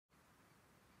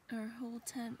Our whole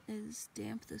tent is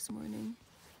damp this morning.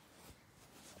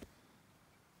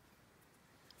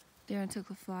 Darren took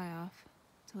the fly off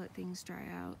to let things dry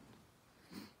out.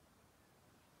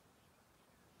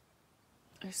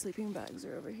 Our sleeping bags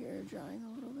are over here drying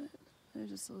a little bit. They're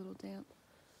just a little damp.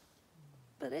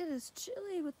 But it is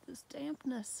chilly with this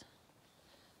dampness.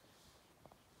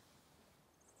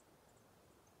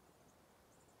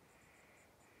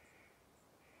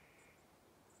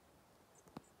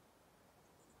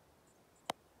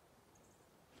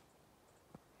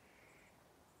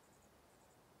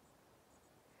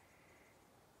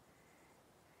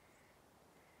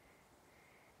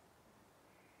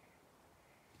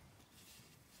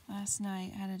 Last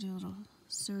night I had to do a little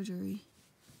surgery.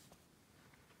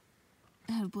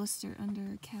 I had a blister under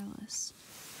a callus,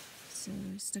 so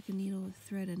I stuck a needle with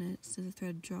thread in it so the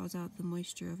thread draws out the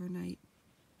moisture overnight.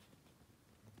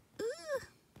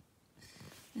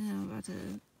 And then I'm about to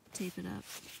tape it up,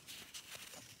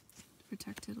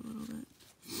 protect it a little bit.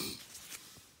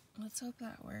 Let's hope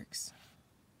that works.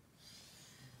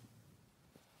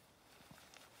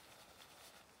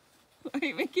 Why are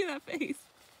you making that face?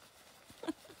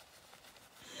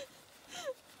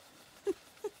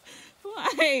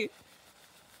 Why?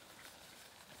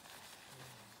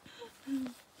 Trying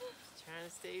to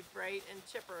stay bright and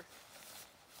chipper.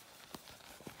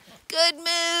 Good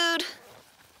mood.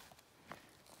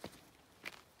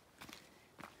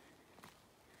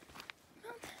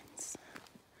 Mountains.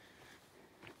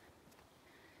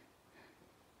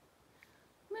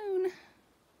 Moon.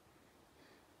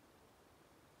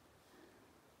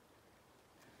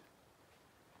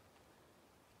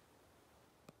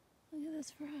 Look at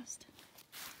this frost.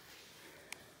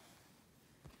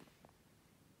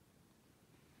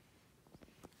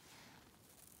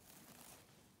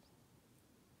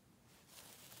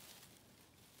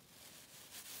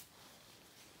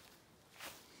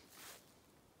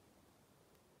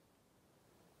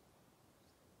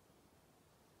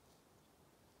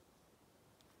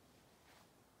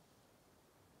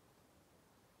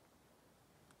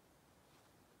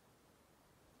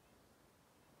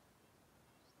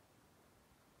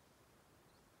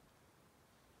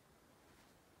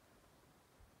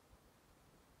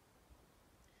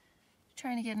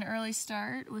 Trying to get an early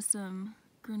start with some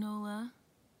granola.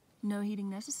 No heating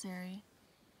necessary.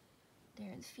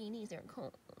 Darren's feeties are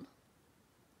cold.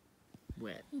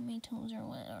 Wet. My toes are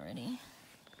wet already.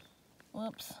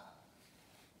 Whoops.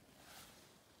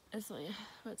 It's like,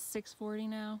 what, 6:40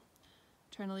 now?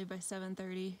 Trying to leave by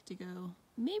 7:30 to go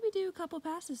maybe do a couple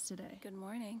passes today. Good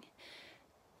morning.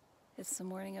 It's the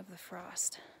morning of the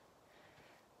frost.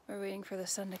 We're waiting for the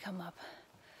sun to come up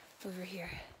over here.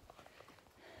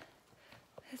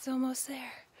 It's almost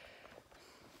there.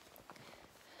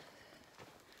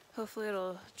 Hopefully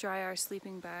it'll dry our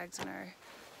sleeping bags and our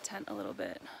tent a little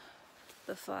bit.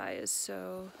 The fly is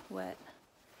so wet.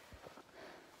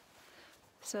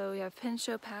 So we have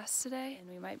Pinchot Pass today, and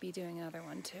we might be doing another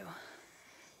one too.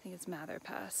 I think it's Mather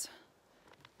Pass.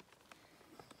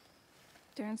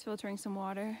 Darren's filtering some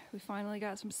water. We finally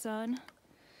got some sun,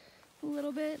 a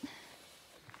little bit.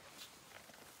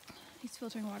 He's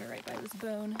filtering water right by this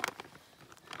bone.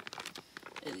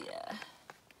 Yeah.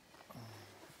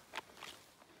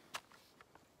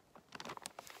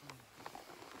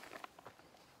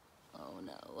 Oh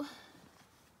no.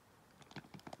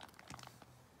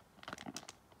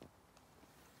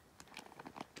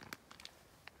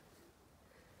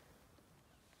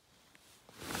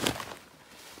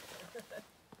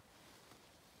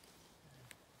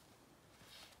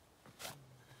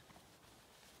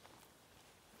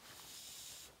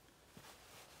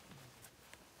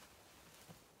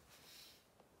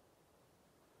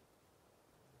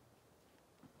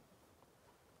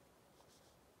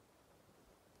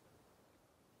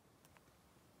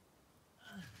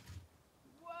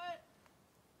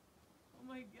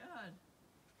 Oh my god.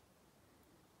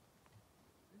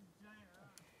 This giant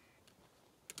rock.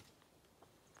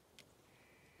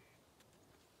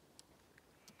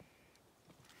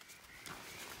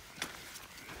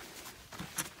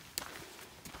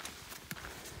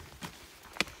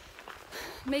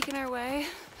 Making our way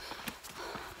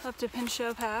up to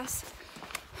Pinchot Pass.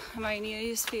 My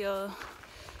knees feel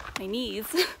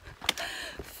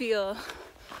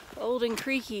old and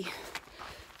creaky.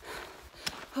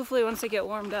 Hopefully once I get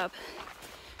warmed up,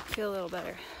 I feel a little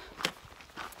better.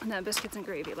 And that biscuits and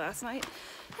gravy last night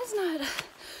is not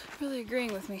really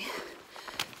agreeing with me.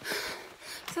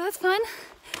 So that's fun.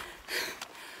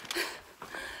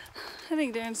 I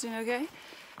think Darren's doing okay.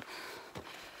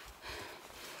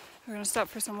 We're gonna stop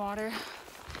for some water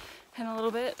in a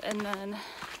little bit and then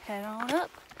head on up.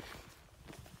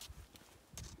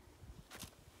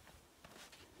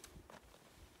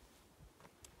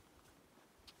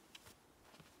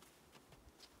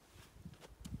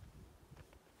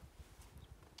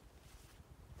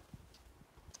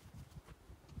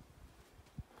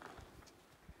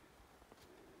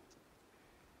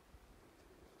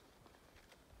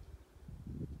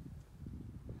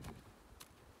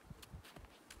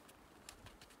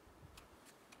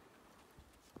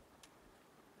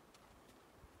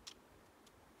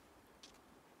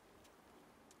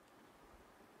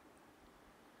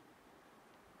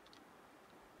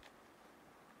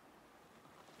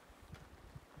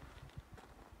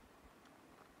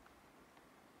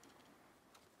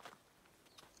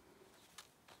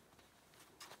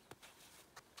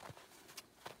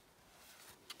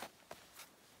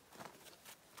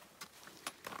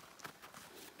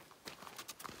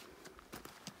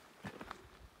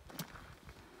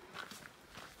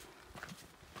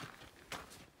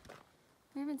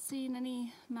 haven't seen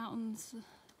any mountains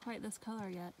quite this color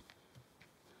yet.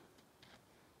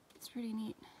 It's pretty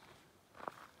neat.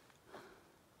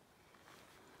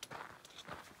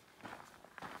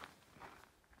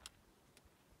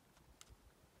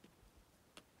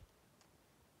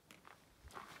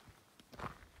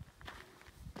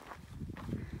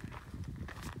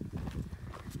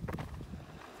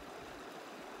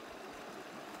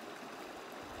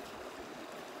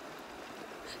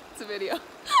 It's a video. Let's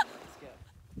go.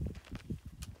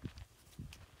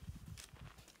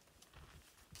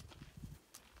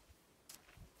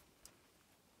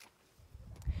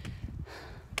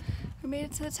 We made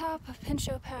it to the top of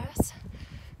Pinchot Pass,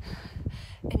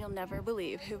 and you'll never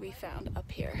believe who we found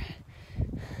up here.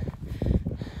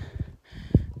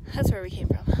 That's where we came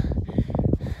from.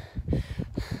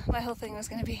 My whole thing was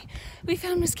gonna be, we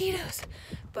found mosquitoes,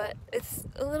 but it's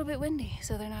a little bit windy,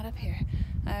 so they're not up here.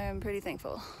 I'm pretty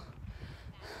thankful.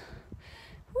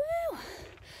 Woo!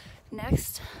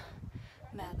 Next,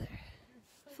 Mather.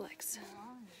 Flex.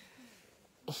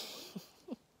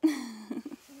 I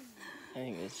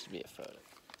think this should be a photo.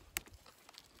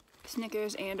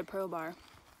 Snickers and a Pro Bar.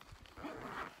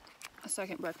 A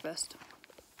second breakfast.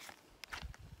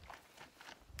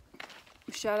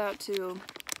 Shout out to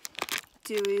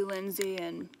Dewey, Lindsay,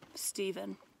 and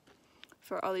Steven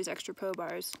for all these extra Pro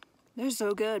Bars. They're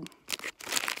so good.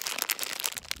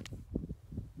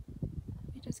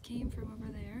 We just came from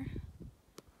over there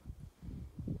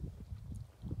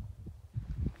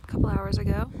a couple hours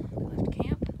ago. We left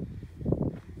camp.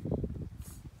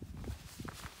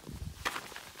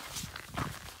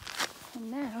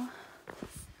 And now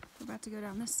we're about to go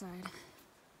down this side.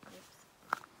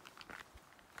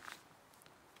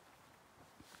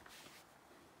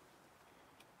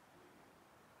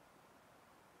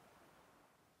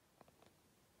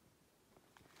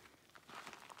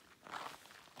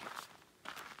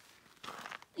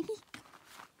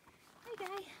 Hi,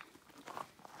 guy.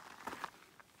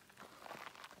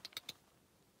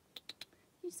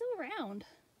 You're so round.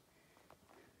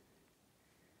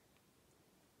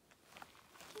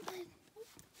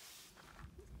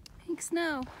 Pink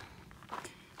snow.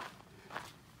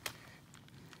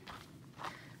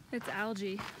 It's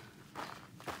algae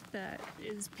that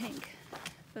is pink,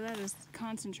 but that is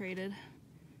concentrated.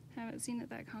 Haven't seen it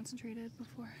that concentrated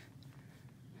before.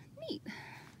 Neat.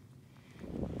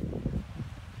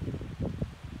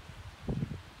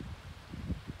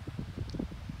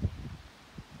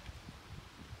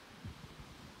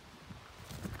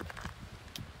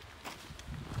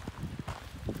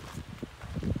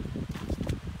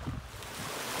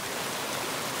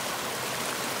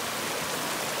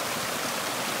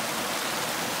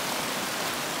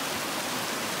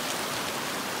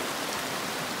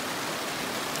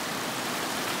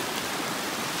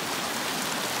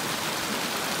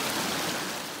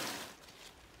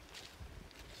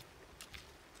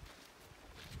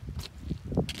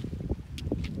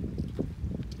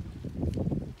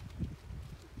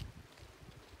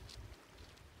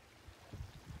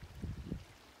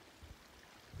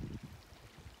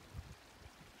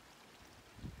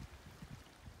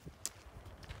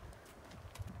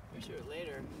 Sure,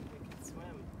 later we can swim.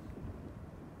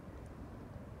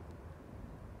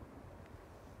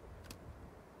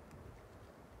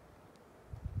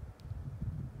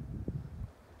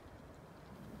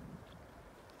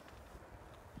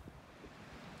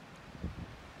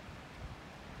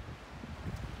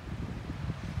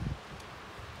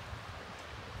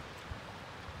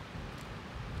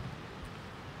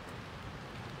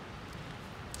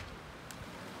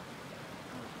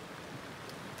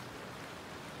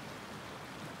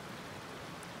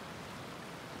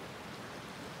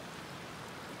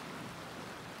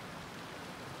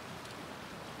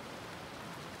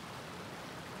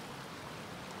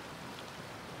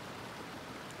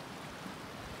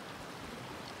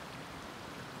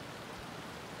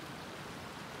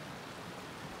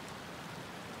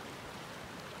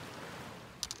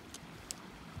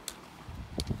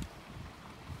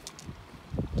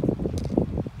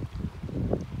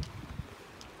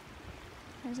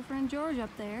 There's a friend George up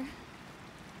there.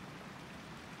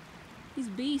 He's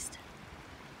a beast.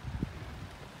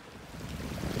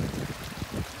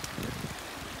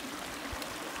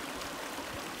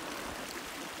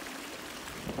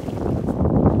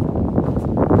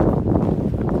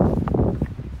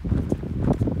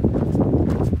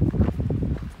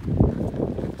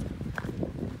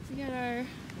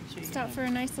 Stopped for a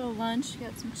nice little lunch.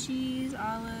 Got some cheese,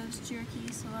 olives, jerky,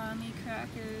 salami,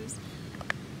 crackers,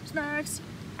 snacks,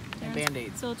 and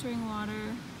Band-Aids. Filtering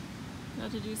water.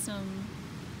 About to do some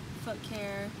foot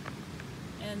care.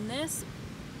 And this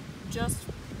just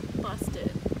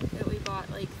frosted that we bought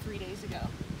like 3 days ago.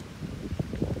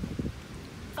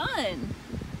 Fun!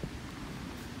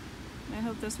 I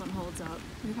hope this one holds up.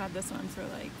 We've had this one for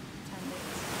like 10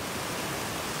 days.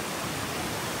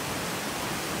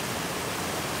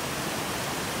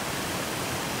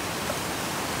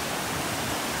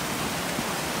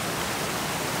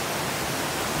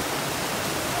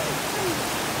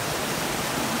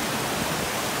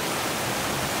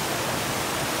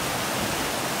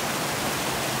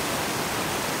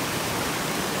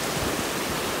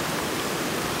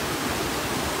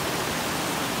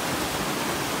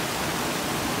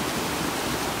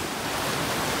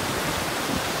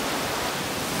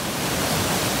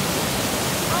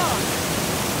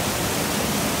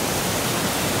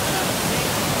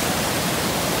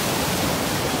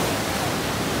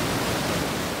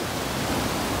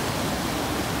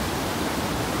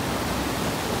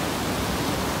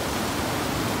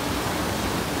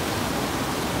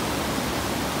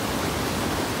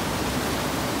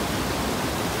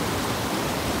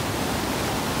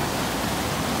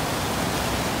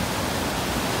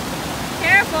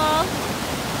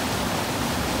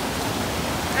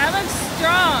 That looks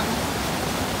strong.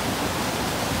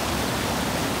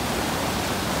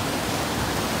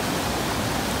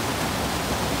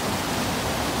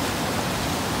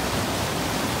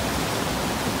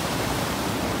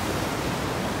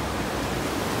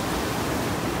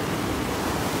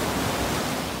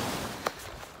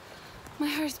 My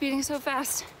heart's beating so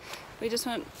fast. We just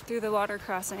went through the water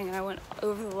crossing and I went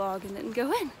over the log and didn't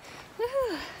go in.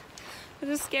 Woohoo! It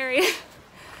was scary.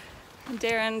 And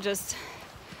Darren just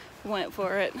went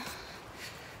for it.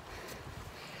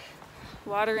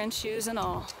 Water and shoes and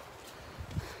all.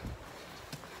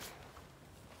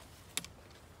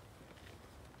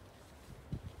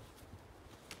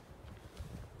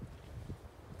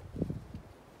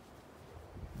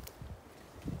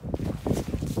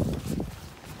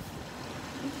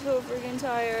 I'm so freaking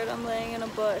tired. I'm laying in a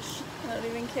bush. I don't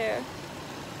even care.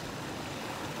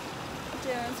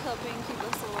 Darren's helping keep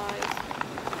us alive.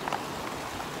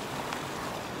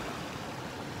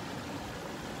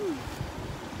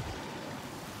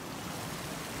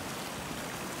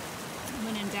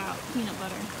 When in doubt, peanut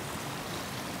butter.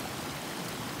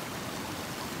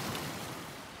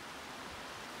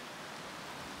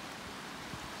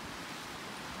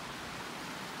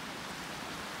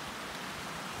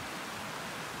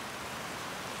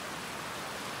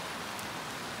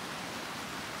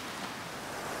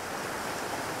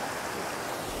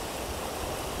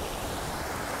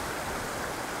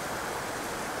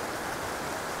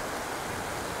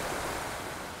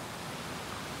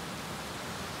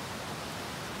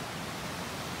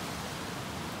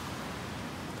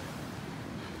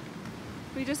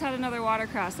 We just had another water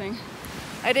crossing.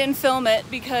 I didn't film it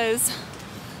because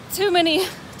too many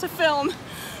to film.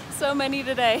 So many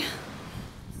today.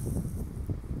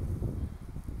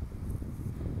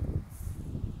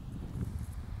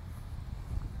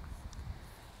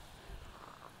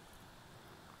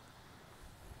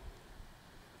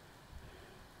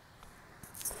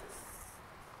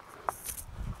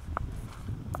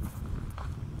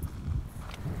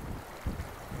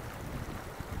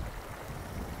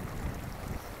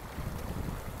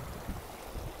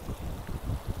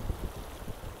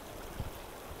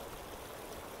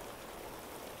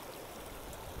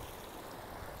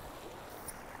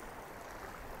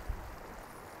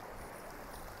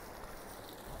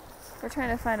 We're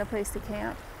trying to find a place to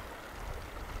camp,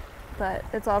 but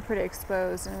it's all pretty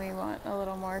exposed and we want a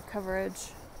little more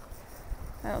coverage.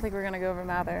 I don't think we're gonna go over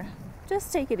Mather.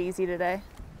 Just take it easy today.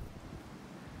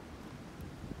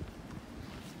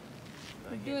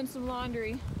 We're doing some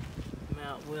laundry.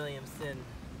 Mount Williamson.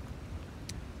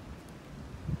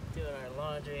 Doing our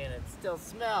laundry and it still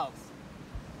smells.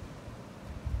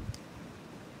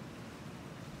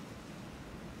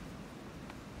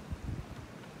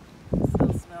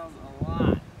 Smells a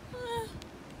lot.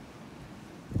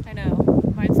 I know.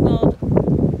 Mine smelled,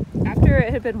 after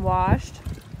it had been washed,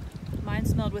 mine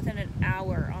smelled within an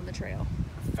hour on the trail.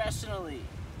 Professionally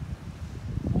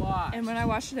washed. And when I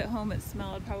washed it at home, it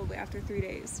smelled probably after 3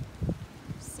 days.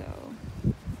 So,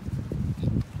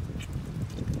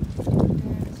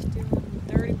 Darren's doing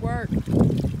dirty work. I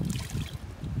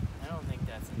don't think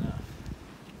that's enough.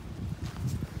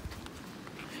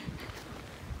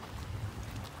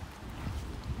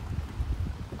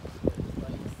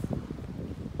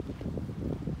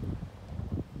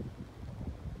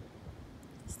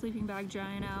 Sleeping bag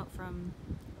drying out from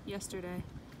yesterday.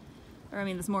 Or I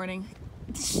mean this morning.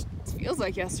 It feels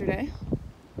like yesterday.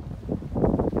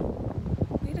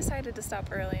 We decided to stop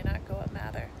early and not go up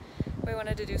Mather. We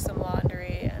wanted to do some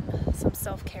laundry and some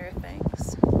self-care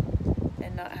things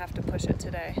and not have to push it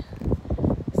today.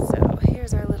 So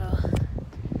here's our little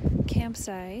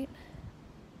campsite.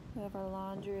 We have our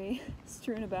laundry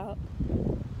strewn about.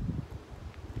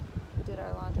 We did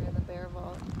our laundry in the bear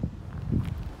vault.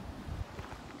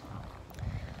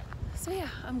 So yeah,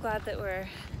 I'm glad that we're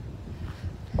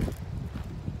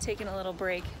taking a little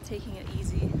break, taking it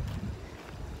easy.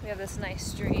 We have this nice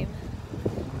stream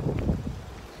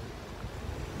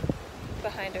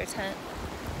behind our tent.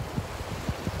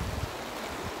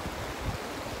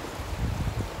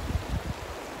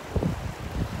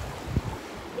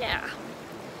 Yeah,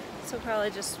 so probably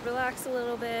just relax a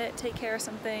little bit, take care of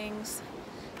some things,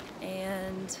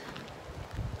 and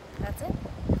that's it.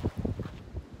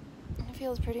 It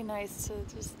feels pretty nice to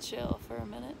just chill for a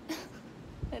minute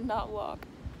and not walk.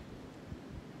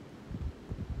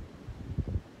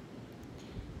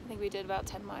 I think we did about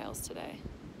 10 miles today.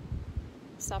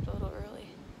 Stopped a little early.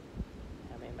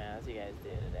 How many miles you guys do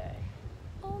today?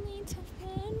 Only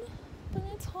 10, but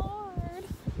it's hard.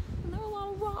 And there are a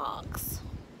lot of rocks.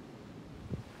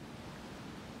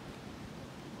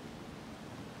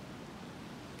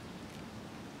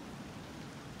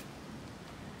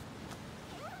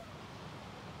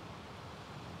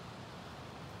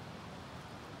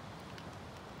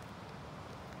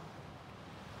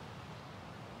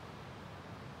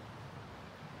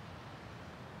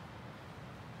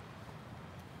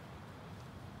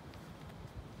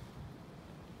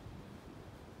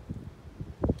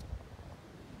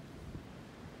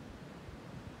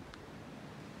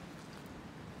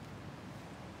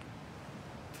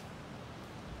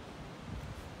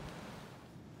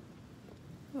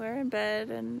 We're in bed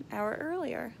an hour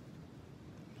earlier.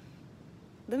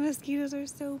 The mosquitoes are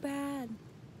so bad.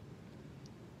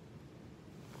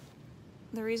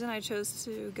 The reason I chose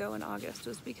to go in August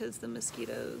was because the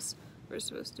mosquitoes were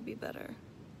supposed to be better.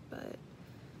 But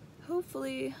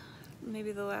hopefully,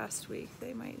 maybe the last week,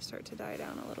 they might start to die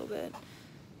down a little bit.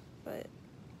 But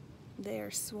they are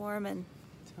swarming.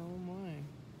 Tell them why.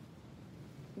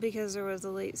 Because there was a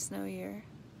late snow year.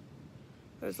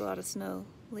 There was a lot of snow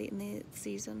late in the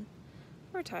season.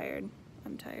 We're tired.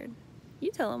 I'm tired.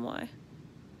 You tell them why.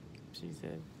 She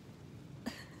said,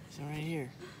 it's right here.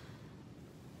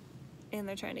 And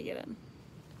they're trying to get in.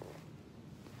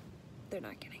 They're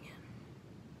not getting